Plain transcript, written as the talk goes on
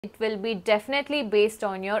It will be definitely based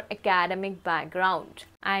on your academic background.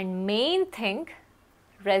 And main thing,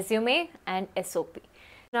 resume and SOP.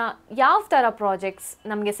 ಯಾವ ಥರ projects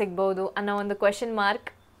ನಮಗೆ ಸಿಗ್ಬೋದು ಅನ್ನೋ ಒಂದು ಕ್ವೆಶನ್ ಮಾರ್ಕ್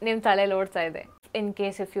ನಿಮ್ಮ ತಲೆಯಲ್ಲಿ ಓಡ್ತಾ ಇದೆ. In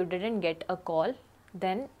case if you didn't get a call,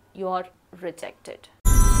 then you are rejected.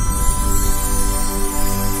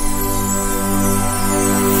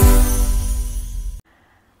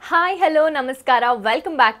 Hi, hello, namaskara.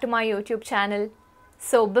 Welcome back to my YouTube channel.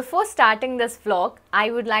 So before starting this vlog, I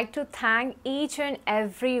would like to thank each and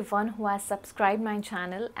everyone who has subscribed my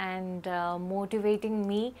channel and motivating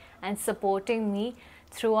me and supporting me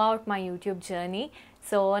throughout my YouTube journey.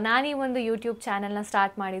 So nani ಒಂದು YouTube channel na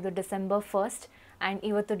start ಮಾಡಿದ್ದು December 1st and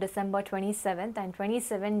ಇವತ್ತು December 27th and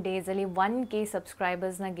 27 days ಅಲ್ಲಿ 1K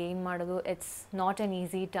subscribers na gain ಮಾಡೋದು, it's not an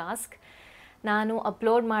easy task. ನಾನು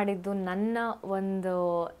upload ಮಾಡಿದ್ದು ನನ್ನ ಒಂದು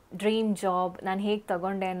dream job ನಾನು ಹೇಗೆ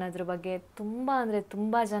ತಗೊಂಡೆ ಅನ್ನೋದ್ರ ಬಗ್ಗೆ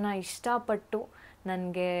ತುಂಬ ಜನ ಇಷ್ಟಪಟ್ಟು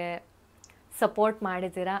ನನಗೆ ಸಪೋರ್ಟ್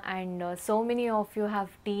ಮಾಡಿದ್ದೀರಾ. And so many of you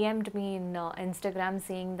have DM'd me in Instagram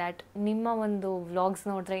saying that ನಿಮ್ಮ ಒಂದು ವ್ಲಾಗ್ಸ್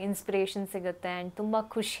ನೋಡಿದ್ರೆ ಇನ್ಸ್ಪಿರೇಷನ್ ಸಿಗುತ್ತೆ ಆ್ಯಂಡ್ ತುಂಬ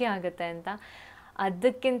ಖುಷಿ ಆಗುತ್ತೆ ಅಂತ.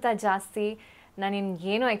 ಅದಕ್ಕಿಂತ ಜಾಸ್ತಿ ನಾನು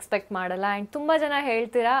ನಿಮ್ಗೇನೂ ಎಕ್ಸ್ಪೆಕ್ಟ್ ಮಾಡಲ್ಲ. ಆ್ಯಂಡ್ ತುಂಬ ಜನ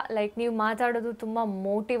ಹೇಳ್ತೀರಾ ಲೈಕ್ ನೀವು ಮಾತಾಡೋದು ತುಂಬ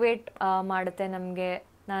ಮೋಟಿವೇಟ್ ಮಾಡುತ್ತೆ ನಮಗೆ.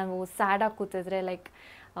 ನಾವು ಸ್ಯಾಡಾಗಿ ಕೂತಿದ್ರೆ ಲೈಕ್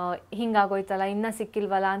ಹಿಂಗಾಗೋಯ್ತಲ್ಲ, ಇನ್ನೂ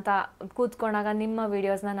ಸಿಕ್ಕಿಲ್ವಲ್ಲ ಅಂತ ಕೂತ್ಕೊಂಡಾಗ ನಿಮ್ಮ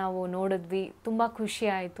ವೀಡಿಯೋಸ್ನ ನಾವು ನೋಡಿದ್ವಿ, ತುಂಬ ಖುಷಿ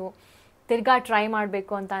ಆಯಿತು, ತಿರ್ಗಾ ಟ್ರೈ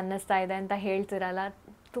ಮಾಡಬೇಕು ಅಂತ ಅನ್ನಿಸ್ತಾ ಇದೆ ಅಂತ ಹೇಳ್ತಿರಲ್ಲ.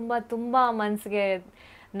 ತುಂಬ ಮನಸ್ಸಿಗೆ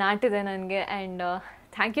ನಾಟಿದೆ ನನಗೆ. And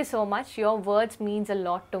thank you so much. Your words means a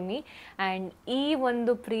lot to me. And ಈ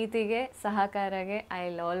ಒಂದು ಪ್ರೀತಿಗೆ ಸಹಕಾರಕ್ಕೆ I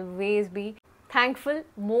will always be thankful,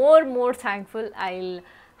 more thankful. I will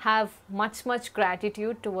have much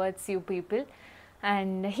gratitude towards you people.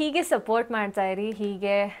 And ಹೀಗೆ ಸಪೋರ್ಟ್ ಮಾಡ್ತಾಯಿರಿ,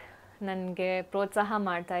 ಹೀಗೆ ನನಗೆ ಪ್ರೋತ್ಸಾಹ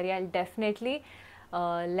ಮಾಡ್ತಾಯಿರಿ. I definitely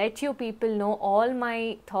let you people know all my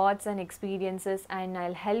thoughts and experiences and I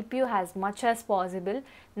will help you as much as possible.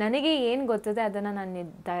 ನನಗೆ ಏನು ಗೊತ್ತಿದೆ ಅದನ್ನು ನಾನು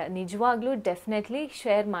ನಿಜವಾಗ್ಲೂ ಡೆಫಿನೆಟ್ಲಿ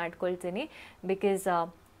ಶೇರ್ ಮಾಡ್ಕೊಳ್ತೀನಿ. ಬಿಕಾಸ್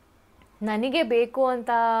ನನಗೆ ಬೇಕು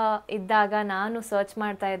ಅಂತ ಇದ್ದಾಗ ನಾನು ಸರ್ಚ್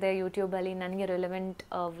ಮಾಡ್ತಾಯಿದ್ದೆ ಯೂಟ್ಯೂಬಲ್ಲಿ, ನನಗೆ ರಿಲೆವೆಂಟ್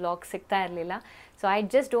ವ್ಲಾಗ್ ಸಿಗ್ತಾ ಇರಲಿಲ್ಲ. So I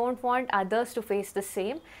just don't want others to face the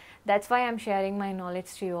same. That's why I'm sharing my knowledge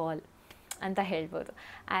to you all anta helbodu.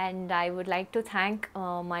 And I would like to thank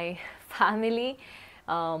my family,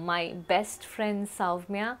 my best friend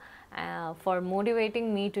Soumya for motivating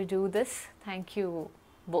me to do this. Thank you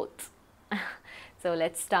both. So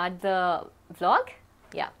let's start the vlog.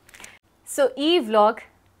 Yeah. So ee vlog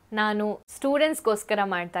nanu students goskara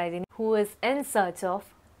ಮಾಡ್ತಾ ಇದ್ದೀನಿ who is in search of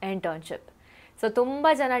internship. So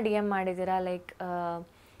ತುಂಬಾ ಜನ DM ಮಾಡಿದ್ದೀರಾ like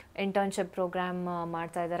internship program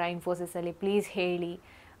ಮಾಡ್ತಾ ಇದ್ದಾರೆ ಇನ್ಫೋಸಿಸಲ್ಲಿ, please ಹೇಳಿ,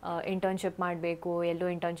 internship ಮಾಡಬೇಕು, ಎಲ್ಲೂ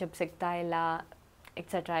ಇಂಟರ್ನ್ಶಿಪ್ ಸಿಗ್ತಾ ಇಲ್ಲ,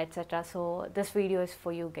 et cetera. So this video is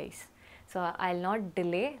for you guys. So I will not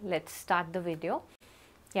delay, let's start the video.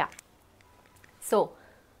 Yeah, so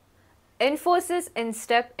Infosys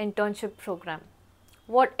Instep Internship program.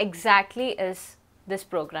 What exactly is this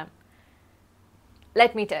program?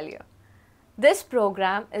 Let me tell you. This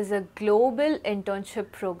program is a global internship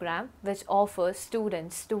program which offers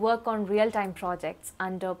students to work on real-time projects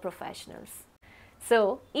under professionals. So,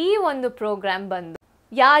 ee ಒಂದು program ಬಂದು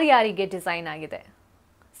ಯಾರ್ಯಾರಿಗೆ design ಆಗಿದೆ.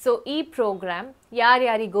 So, ಈ program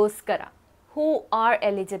ಯಾರ್ಯಾರಿಗೋಸ್ಕರ, who are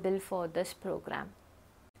eligible for this program.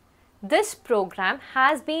 This program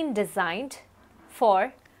has been designed for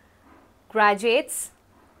graduates,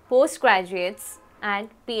 postgraduates and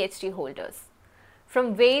PhD holders from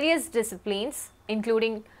various disciplines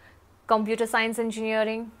including computer science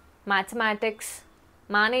engineering, mathematics,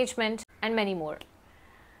 management and many more.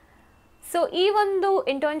 So ee ಒಂದು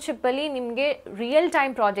internship ಅಲ್ಲಿ ನಿಮಗೆ real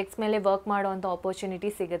time projects ಮೇಲೆ work ಮಾಡುವಂತ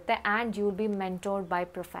opportunity ಸಿಗುತ್ತೆ and you will be mentored by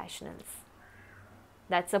professionals.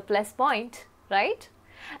 That's a plus point, right?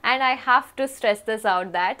 And I have to stress this out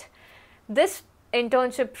that this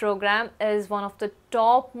internship program is one of the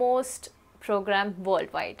topmost program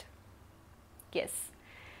worldwide. Yes,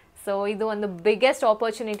 so idu one the biggest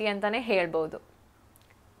opportunity antane helbodu,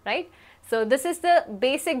 right? So this is the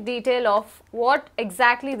basic detail of what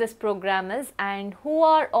exactly this program is and who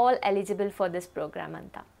are all eligible for this program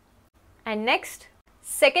anta. And next,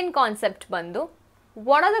 second concept bandu,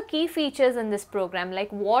 what are the key features in this program,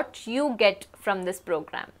 like what you get from this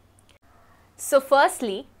program. So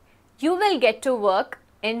firstly, you will get to work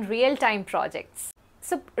in real time projects.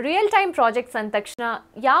 So real time projects ಅಂದ ತಕ್ಷಣ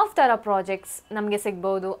ಯಾವ ಥರ projects ನಮಗೆ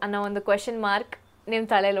ಸಿಗ್ಬೋದು ಅನ್ನೋ ಒಂದು question mark ನಿಮ್ಮ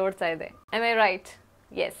ತಲೆಯಲ್ಲಿ ಓಡ್ತಾ ಇದೆ. Am I right?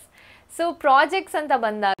 S. So projects ಅಂತ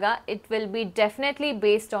ಬಂದಾಗ it will be definitely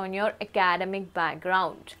based on your academic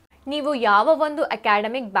background. ನೀವು ಯಾವ ಒಂದು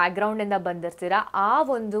ಅಕಾಡೆಮಿಕ್ ಬ್ಯಾಕ್ಗ್ರೌಂಡಿಂದ ಬಂದಿರ್ತೀರಾ ಆ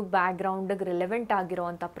ಒಂದು ಬ್ಯಾಕ್ಗ್ರೌಂಡಿಗೆ ರಿಲೆವೆಂಟ್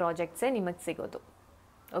ಆಗಿರೋವಂಥ ಪ್ರಾಜೆಕ್ಟ್ಸೇ ನಿಮಗೆ ಸಿಗೋದು.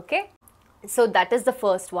 Okay, so that is the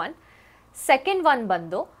first one. Second one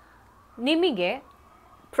ಬಂದು ನಿಮಗೆ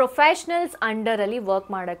ಪ್ರೊಫೆಷ್ನಲ್ಸ್ ಅಂಡರಲ್ಲಿ ವರ್ಕ್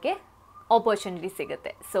ಮಾಡೋಕ್ಕೆ ಆಪರ್ಚುನಿಟಿ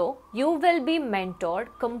ಸಿಗುತ್ತೆ. So you will be ಮೆಂಟೋರ್ಡ್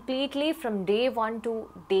completely from day 1 to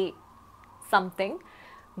day something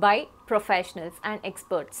by professionals and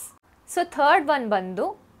experts. So third one bandu,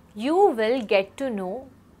 you will get to know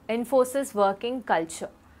Infosys working culture,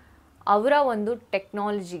 avara ondu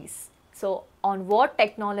technologies. So on what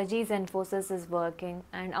technologies Infosys is working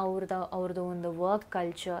and avrdu ondu work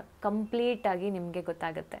culture complete agi nimge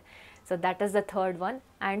gottagutte. So that is the third one.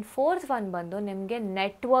 And fourth one bandu nimge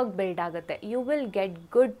network build agutte. You will get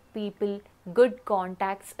good people, good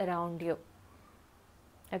contacts around you.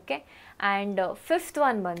 Okay, and fifth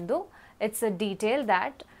one bandu, it's a detail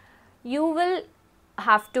that you will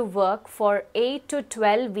have to work for 8 to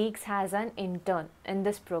 12 weeks as an intern in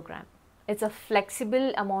this program. It's a flexible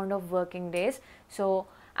amount of working days. So,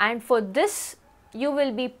 and for this you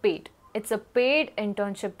will be paid. It's a paid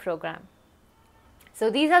internship program.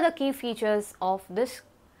 So these are the key features of this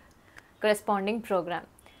corresponding program.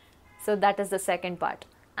 So that is the second part.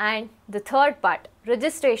 And the third part,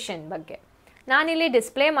 registration ಬಗ್ಗೆ. ನಾನಿಲ್ಲಿ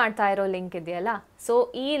display ಮಾಡ್ತಾ ಇರೋ link ಇದೆಯಲ್ಲ, so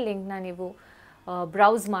ಈ ಲಿಂಕ್ನ ನೀವು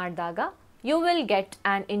browse ಮಾಡಿದಾಗ you will get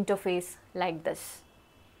an interface like this.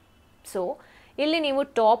 So ಇಲ್ಲಿ ನೀವು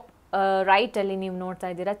ಟಾಪ್ ರೈಟಲ್ಲಿ ನೀವು ನೋಡ್ತಾ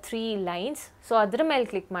ಇದ್ದೀರಾ 3 ಲೈನ್ಸ್. ಸೊ ಅದ್ರ ಮೇಲೆ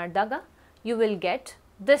ಕ್ಲಿಕ್ ಮಾಡಿದಾಗ you will get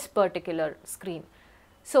this particular screen.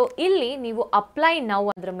 So ಇಲ್ಲಿ ನೀವು ಅಪ್ಲೈ ನೌ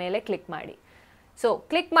ಅದ್ರ ಮೇಲೆ ಕ್ಲಿಕ್ ಮಾಡಿ. ಸೊ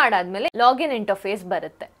ಕ್ಲಿಕ್ ಮಾಡಾದ್ಮೇಲೆ ಲಾಗಿನ್ ಇಂಟರ್ಫೇಸ್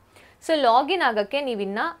ಬರುತ್ತೆ. ಸೊ ಲಾಗಿನ್ ಆಗೋಕ್ಕೆ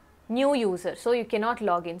ನೀವಿನ್ನ new user, so you cannot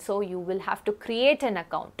log in, so you will have to create an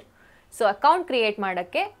account. So account create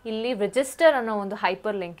ಮಾಡೋಕ್ಕೆ ಇಲ್ಲಿ ರಿಜಿಸ್ಟರ್ ಅನ್ನೋ ಒಂದು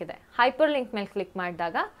ಹೈಪರ್ ಲಿಂಕ್ ಇದೆ. ಹೈಪರ್ ಲಿಂಕ್ ಮೇಲೆ ಕ್ಲಿಕ್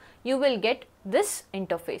ಮಾಡಿದಾಗ you will get this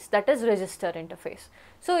interface, that is register interface.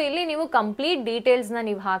 So ಇಲ್ಲಿ ನೀವು complete ಡೀಟೇಲ್ಸ್ನ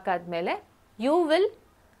ನೀವು ಹಾಕಾದ್ಮೇಲೆ you will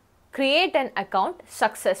create an account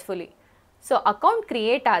successfully. So account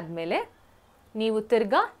create ಆದಮೇಲೆ ನೀವು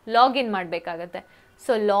ತಿರ್ಗಾ ಲಾಗಿನ್ ಮಾಡಬೇಕಾಗತ್ತೆ.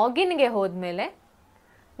 ಸೊ ಲಾಗಿನ್ಗೆ ಹೋದ್ಮೇಲೆ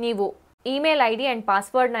ನೀವು email I D and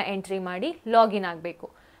ಪಾಸ್ವರ್ಡ್ನ entry ಮಾಡಿ ಲಾಗಿನ್ ಆಗಬೇಕು.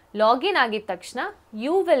 ಲಾಗಿನ್ ಆಗಿದ ತಕ್ಷಣ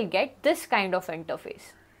you will get this kind of interface.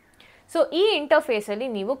 So ಈ ಇಂಟರ್ಫೇಸಲ್ಲಿ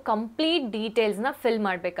ನೀವು ಕಂಪ್ಲೀಟ್ ಡೀಟೇಲ್ಸ್ನ ಫಿಲ್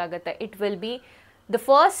ಮಾಡಬೇಕಾಗತ್ತೆ. It will be the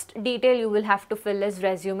first detail you will have to fill is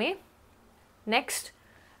resume, next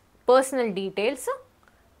personal details,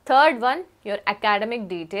 third one your academic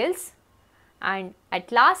details, and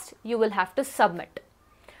at last you will have to submit.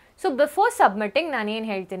 So before submitting ನಾನೇನು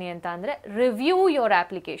ಹೇಳ್ತೀನಿ ಅಂತ ಅಂದರೆ, review your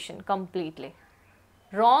application completely.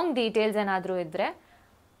 Wrong details ಏನಾದರೂ ಇದ್ದರೆ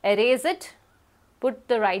erase it, put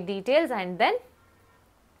the right details and then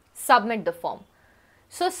submit the form.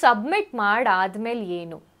 So submit ಮಾಡಾದ್ಮೇಲೆ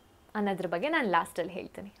ಏನು ಅನ್ನೋದ್ರ ಬಗ್ಗೆ ನಾನು ಲಾಸ್ಟಲ್ಲಿ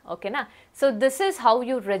ಹೇಳ್ತೀನಿ, ಓಕೆನಾ? So this is how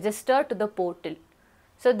you register to the portal.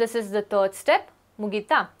 So this is the third step.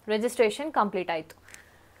 ಮುಗೀತಾ? ರಿಜಿಸ್ಟ್ರೇಷನ್ ಕಂಪ್ಲೀಟ್ ಆಯಿತು.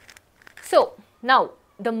 So now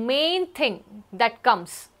the main thing that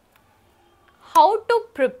comes, how to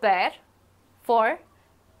prepare for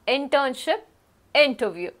internship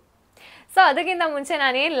interview. So ಅದಕ್ಕಿಂತ ಮುಂಚೆ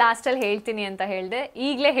ನಾನೇನು ಲಾಸ್ಟಲ್ಲಿ ಹೇಳ್ತೀನಿ ಅಂತ ಹೇಳಿದೆ,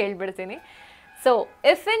 ಈಗಲೇ ಹೇಳ್ಬಿಡ್ತೀನಿ. So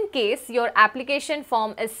if in case your application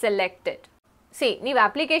form is selected, ನೀವು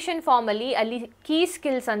ಅಪ್ಲಿಕೇಶನ್ ಫಾರ್ಮಲ್ಲಿ ಅಲ್ಲಿ ಕೀ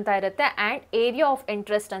ಸ್ಕಿಲ್ಸ್ ಅಂತ ಇರುತ್ತೆ ಆ್ಯಂಡ್ ಏರಿಯಾ ಆಫ್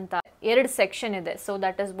ಇಂಟ್ರೆಸ್ಟ್ ಅಂತ 2 ಸೆಕ್ಷನ್ ಇದೆ. So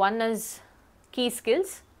that is one is key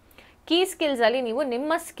skills. Key ಸ್ಕಿಲ್ಸಲ್ಲಿ ನೀವು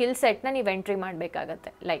ನಿಮ್ಮ ಸ್ಕಿಲ್ ಸೆಟ್ನ ನೀವು ಎಂಟ್ರಿ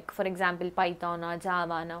ಮಾಡಬೇಕಾಗತ್ತೆ. Like for example ಪೈಥಾನ,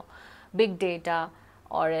 ಜಾವಾನ, big data,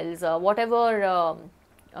 or else whatever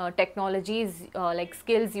technologies like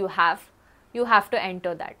skills you have to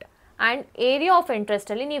enter that. And area of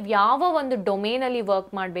interest ಅಲ್ಲಿ ನೀವು ಯಾವ ಒಂದು ಡೊಮೇನಲ್ಲಿ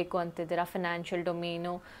work ಮಾಡಬೇಕು ಅಂತಿದ್ದೀರಾ, financial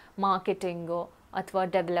ಡೊಮೇನು, marketing ಅಥವಾ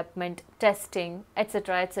development, testing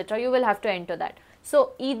et cetera you will have to enter that. So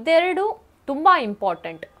ಇದೆರಡು ತುಂಬ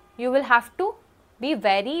important. You will have to be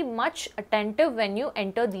very much attentive when you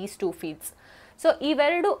enter these 2 fields. So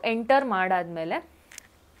ಇವೆರಡು enter ಮಾಡಾದ್ಮೇಲೆ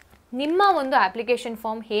ನಿಮ್ಮ ಒಂದು ಅಪ್ಲಿಕೇಶನ್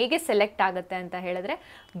ಫಾರ್ಮ್ ಹೇಗೆ select ಆಗುತ್ತೆ ಅಂತ ಹೇಳಿದ್ರೆ,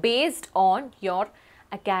 based on your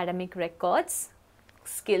academic records,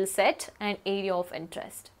 skill set and area of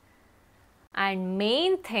interest, and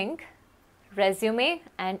main thing resume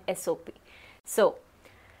and SOP. So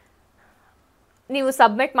ನೀವು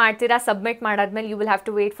submit ಮಾಡ್ತೀರಾ. ಸಬ್ಮಿಟ್ ಮಾಡಾದ್ಮೇಲೆ you will have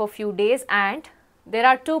to wait for few days and there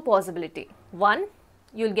are 2 possibility. One,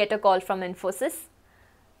 you will get a call from Infosys.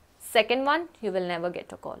 Second one, you will never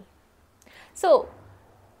get a call. So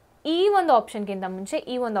ಈ ಒಂದು ಆಪ್ಷನ್ಗಿಂತ ಮುಂಚೆ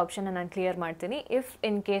ಈ ಒಂದು ಆಪ್ಷನ್ನ ನಾನು clear ಮಾಡ್ತೀನಿ. If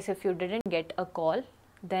in case if you didn't get a call,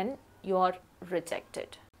 then you are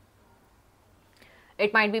rejected.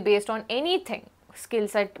 It might be based on anything. Skill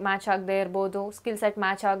set match ಆಗದೆ ಇರ್ಬೋದು, skill set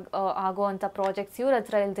match ಆಗೋ ಅಂಥ ಪ್ರಾಜೆಕ್ಟ್ಸ್ ಇವ್ರ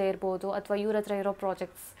ಹತ್ರ ಇಲ್ಲದೆ ಇರ್ಬೋದು, ಅಥವಾ ಇವ್ರ ಹತ್ರ ಇರೋ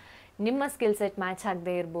ಪ್ರಾಜೆಕ್ಟ್ಸ್ ನಿಮ್ಮ ಸ್ಕಿಲ್ ಸೆಟ್ ಮ್ಯಾಚ್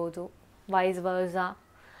ಆಗದೆ ಇರ್ಬೋದು, wise Versa.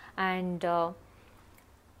 And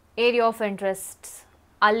area of interests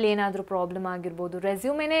ಅಲ್ಲೇನಾದರೂ problem ಆಗಿರ್ಬೋದು,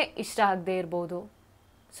 ರೆಸ್ಯೂಮೇನೇ ಇಷ್ಟ ಆಗದೆ ಇರ್ಬೋದು.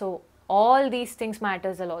 So all these things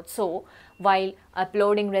matters a lot. So while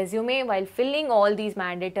uploading resume, while filling all these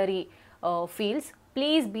mandatory fields,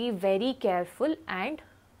 please be very careful and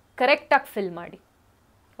correct ಆಗಿ fill ಮಾಡಿ.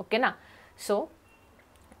 ಓಕೆನಾ? So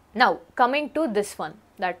now coming to this one,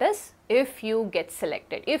 that is if you get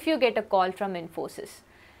selected, if you get a call from Infosys,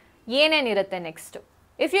 ಏನೇನಿರುತ್ತೆ next?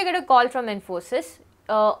 If you get a call from Infosys,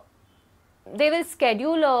 they will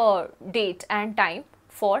schedule a date and time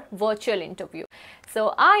for virtual interview. So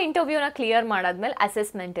ಆ ಇಂಟರ್ವ್ಯೂನ clear ಮಾಡಾದ್ಮೇಲೆ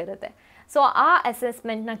assessment ಇರುತ್ತೆ. So ಆ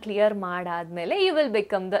ಅಸೆಸ್ಮೆಂಟ್ನ clear ಮಾಡಾದ್ಮೇಲೆ you will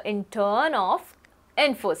become the intern of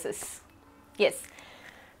Infosys. S.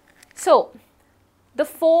 So the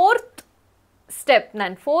fourth step,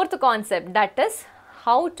 ನನ್ನ fourth concept, that is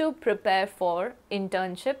how to prepare for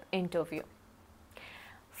internship interview.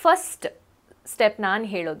 First step ನಾನು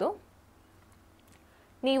ಹೇಳೋದು,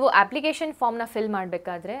 ನೀವು application ಫಾರ್ಮ್ನ ಫಿಲ್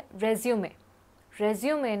ಮಾಡಬೇಕಾದ್ರೆ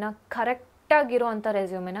ರೆಸ್ಯೂಮೇನ ಕರೆಕ್ಟಾಗಿರೋ ಅಂಥ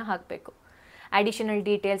ರೆಸ್ಯೂಮೇನ ಹಾಕಬೇಕು. ಅಡಿಷನಲ್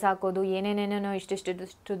ಡೀಟೇಲ್ಸ್ ಹಾಕೋದು, ಏನೇನೇನೇನೋ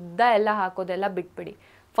ಇಷ್ಟಿಷ್ಟುದ್ದ ಎಲ್ಲ ಹಾಕೋದೆಲ್ಲ ಬಿಟ್ಬಿಡಿ.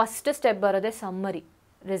 ಫಸ್ಟ್ ಸ್ಟೆಪ್ ಬರೋದೇ ಸಮ್ಮರಿ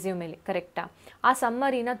ರೆಸ್ಯೂಮೇಲಿ. ಕರೆಕ್ಟಾ? ಆ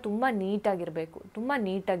ಸಮ್ಮರಿನ ತುಂಬ ನೀಟಾಗಿರಬೇಕು, ತುಂಬ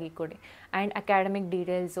ನೀಟಾಗಿ ಕೊಡಿ. ಆ್ಯಂಡ್ ಅಕಾಡೆಮಿಕ್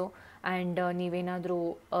ಡೀಟೇಲ್ಸು ಆ್ಯಂಡ್ ನೀವೇನಾದರೂ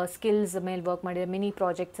ಸ್ಕಿಲ್ಸ್ ಮೇಲೆ ವರ್ಕ್ ಮಾಡಿದರೆ, ಮಿನಿ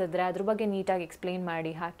ಪ್ರಾಜೆಕ್ಟ್ಸ್ ಇದ್ದರೆ ಅದ್ರ ಬಗ್ಗೆ ನೀಟಾಗಿ ಎಕ್ಸ್ಪ್ಲೇನ್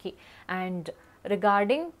ಮಾಡಿ ಹಾಕಿ. And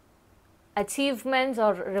regarding achievements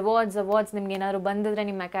R awards ನಿಮ್ಗೆ ಏನಾದ್ರು ಬಂದಿದ್ರೆ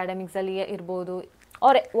ನಿಮ್ಮ ಅಕಾಡೆಮಿಕ್ಸಲ್ಲಿ ಇರ್ಬೋದು,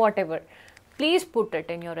 R what ever, please put it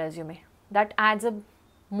in your resume. That ads a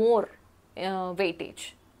more weightage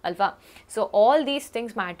ಅಲ್ವಾ? So all these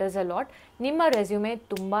things matters a lot. ನಿಮ್ಮ ರೆಸ್ಯೂಮೆ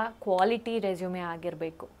ತುಂಬ ಕ್ವಾಲಿಟಿ ರೆಸ್ಯೂಮೆ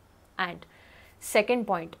ಆಗಿರಬೇಕು. And second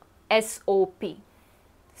point, SOP,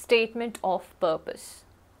 statement of purpose.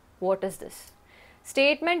 What is this?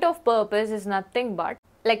 Statement of purpose is nothing but,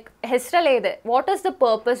 like ಹೆಸರಲ್ಲೇ ಇದೆ, what is the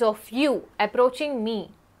purpose of you approaching me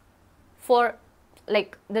for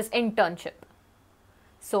like this internship.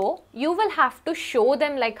 So you will have to show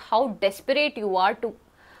them like how desperate you are to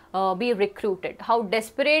be recruited, how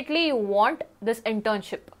desperately you want this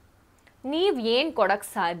internship. ನೀವು ಏನು ಕೊಡೋಕ್ಕೆ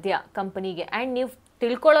ಸಾಧ್ಯ ಕಂಪನಿಗೆ, and ನೀವು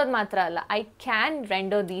ತಿಳ್ಕೊಳ್ಳೋದು ಮಾತ್ರ ಅಲ್ಲ, I can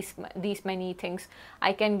render these many things,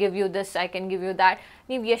 I can give you this, I can give you that.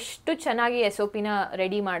 ನೀವು ಎಷ್ಟು ಚೆನ್ನಾಗಿ SOPನ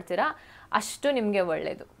ರೆಡಿ ಮಾಡ್ತೀರಾ ಅಷ್ಟು ನಿಮಗೆ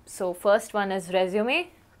ಒಳ್ಳೆಯದು. So first one is resume,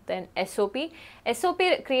 then SOP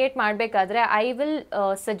create ಮಾಡಬೇಕಾದ್ರೆ I will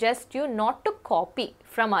suggest you not to copy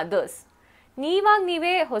from others.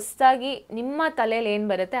 ನೀವೇ ಹೊಸದಾಗಿ ನಿಮ್ಮ ತಲೆಯಲ್ಲಿ ಏನು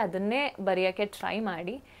ಬರುತ್ತೆ ಅದನ್ನೇ ಬರೆಯೋಕ್ಕೆ ಟ್ರೈ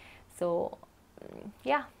ಮಾಡಿ. So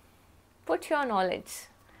yeah, put your knowledge,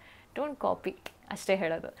 don't copy, ಅಷ್ಟೇ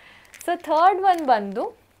ಹೇಳೋದು. ಸೊ ಥರ್ಡ್ ಒನ್ ಬಂದು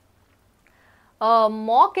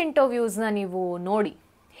ಮಾಕ್ ಇಂಟರ್ವ್ಯೂಸ್ನ ನೀವು ನೋಡಿ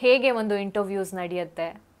ಹೇಗೆ ಒಂದು ಇಂಟರ್ವ್ಯೂಸ್ ನಡೆಯುತ್ತೆ.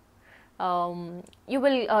 You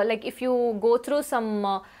will like if you go through some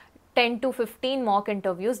 10 to 15 mock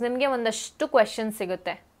interviews, ನಿಮಗೆ ಒಂದಷ್ಟು ಕ್ವೆಶನ್ಸ್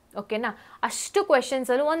ಸಿಗುತ್ತೆ. ಓಕೆನಾ? ಅಷ್ಟು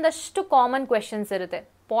ಕ್ವೆಶನ್ಸಲ್ಲೂ ಒಂದಷ್ಟು ಕಾಮನ್ ಕ್ವೆಶನ್ಸ್ ಇರುತ್ತೆ.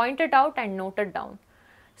 Point it out and note it down,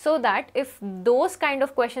 so that if those kind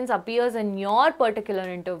of questions appears in your particular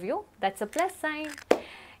interview, that's a plus sign.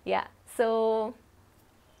 Yeah, so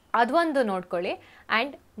adondu nodಕೊಳ್ಳಿ.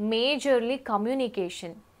 And majorly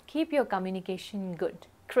communication, keep your communication good,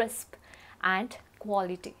 crisp and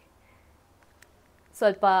quality.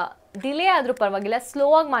 ಸ್ವಲ್ಪ delay ಆದರೂ ಪರವಾಗಿಲ್ಲ, slow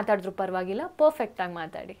ಆಗಿ ಮಾತಾಡಿದ್ರೂ ಪರವಾಗಿಲ್ಲ, ಪರ್ಫೆಕ್ಟಾಗಿ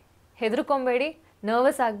ಮಾತಾಡಿ. ಹೆದರ್ಕೊಬೇಡಿ,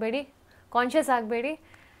 nervous ಆಗಬೇಡಿ, conscious ಆಗಬೇಡಿ.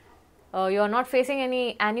 You are not facing any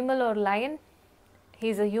animal R lion. he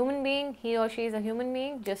is a human being, he or she is a human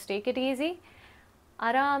being. Just take it easy,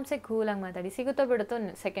 ಆರಾಮ್ಸೆ ಕೂಲಾಗಿ ಮಾತಾಡಿ. ಸಿಗುತ್ತೋ ಬಿಡುತ್ತೋ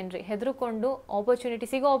ಸೆಕೆಂಡ್ರಿ, ಹೆದರ್ಕೊಂಡು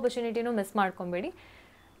ಸಿಗೋ ಆಪರ್ಚುನಿಟಿನೂ miss ಮಾಡ್ಕೊಬೇಡಿ.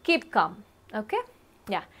 Keep com. Okay?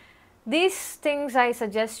 Yeah, these things I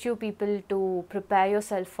suggest you people to prepare your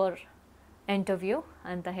self for interview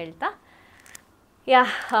ಅಂತ ಹೇಳ್ತಾ, ಯಾ,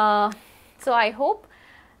 so I hope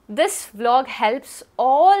this vlog helps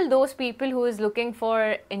all those people who is looking for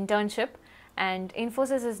internship. And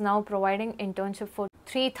Infosys is now providing internship for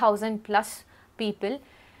 3,000 plus people.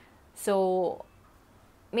 So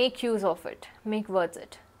make use of it, make worth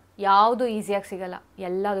it. ಯಾವುದು ಈಸಿಯಾಗಿ ಸಿಗಲ್ಲ,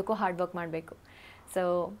 ಎಲ್ಲದಕ್ಕೂ hard work ಮಾಡಬೇಕು. So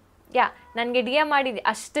yeah, ನನಗೆ DM ಮಾಡಿದ್ದೆ,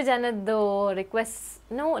 ಅಷ್ಟು ಜನದ್ದು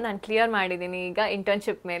ರಿಕ್ವೆಸ್ಟ್ನೂ ನಾನು ಕ್ಲಿಯರ್ ಮಾಡಿದ್ದೀನಿ ಈಗ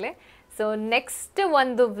ಇಂಟರ್ನ್ಶಿಪ್ ಮೇಲೆ. ಸೊ ನೆಕ್ಸ್ಟ್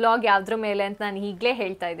ಒಂದು ವ್ಲಾಗ್ ಯಾವುದ್ರ ಮೇಲೆ ಅಂತ ನಾನು ಈಗಲೇ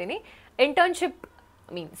ಹೇಳ್ತಾ ಇದ್ದೀನಿ.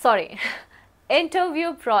 Interview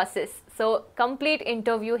process. So complete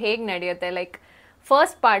interview ಹೇಗೆ ನಡೆಯುತ್ತೆ, ಲೈಕ್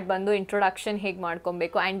ಫಸ್ಟ್ ಪಾರ್ಟ್ ಬಂದು ಇಂಟ್ರೊಡಕ್ಷನ್ ಹೇಗೆ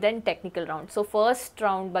ಮಾಡ್ಕೊಬೇಕು, and then technical round. So first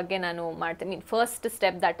round ಬಗ್ಗೆ ನಾನು ಮಾಡ್ತೀನಿ. First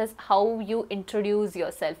step, that is how you introduce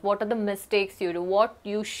your self, what are the mistakes you do, what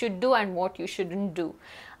you should do and what you shouldn't do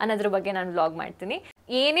ಅನ್ನೋದ್ರ ಬಗ್ಗೆ ನಾನು vlog ಮಾಡ್ತೀನಿ.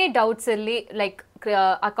 ಏನೇ doubts ಇರಲಿ, like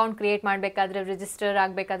account create ಮಾಡಬೇಕಾದ್ರೆ, ರಿಜಿಸ್ಟರ್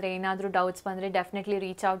ಆಗಬೇಕಾದ್ರೆ ಏನಾದರೂ ಡೌಟ್ಸ್ ಬಂದರೆ definitely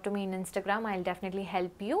reach out to me in Instagram. I will definitely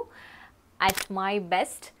help you at my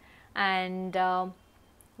best. And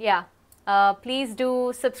yeah, please do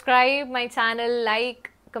subscribe my channel, like,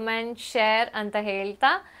 comment, share ಅಂತ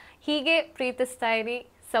ಹೇಳ್ತಾ ಹೀಗೆ ಪ್ರೀತಿಸ್ತಾ ಇರಿ,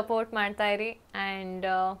 ಸಪೋರ್ಟ್ ಮಾಡ್ತಾ ಇರಿ. And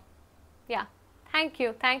yeah,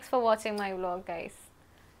 thanks for watching my vlog, guys.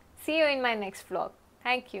 See you in my next vlog.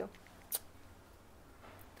 Thank you.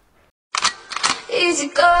 Easy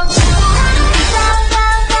go.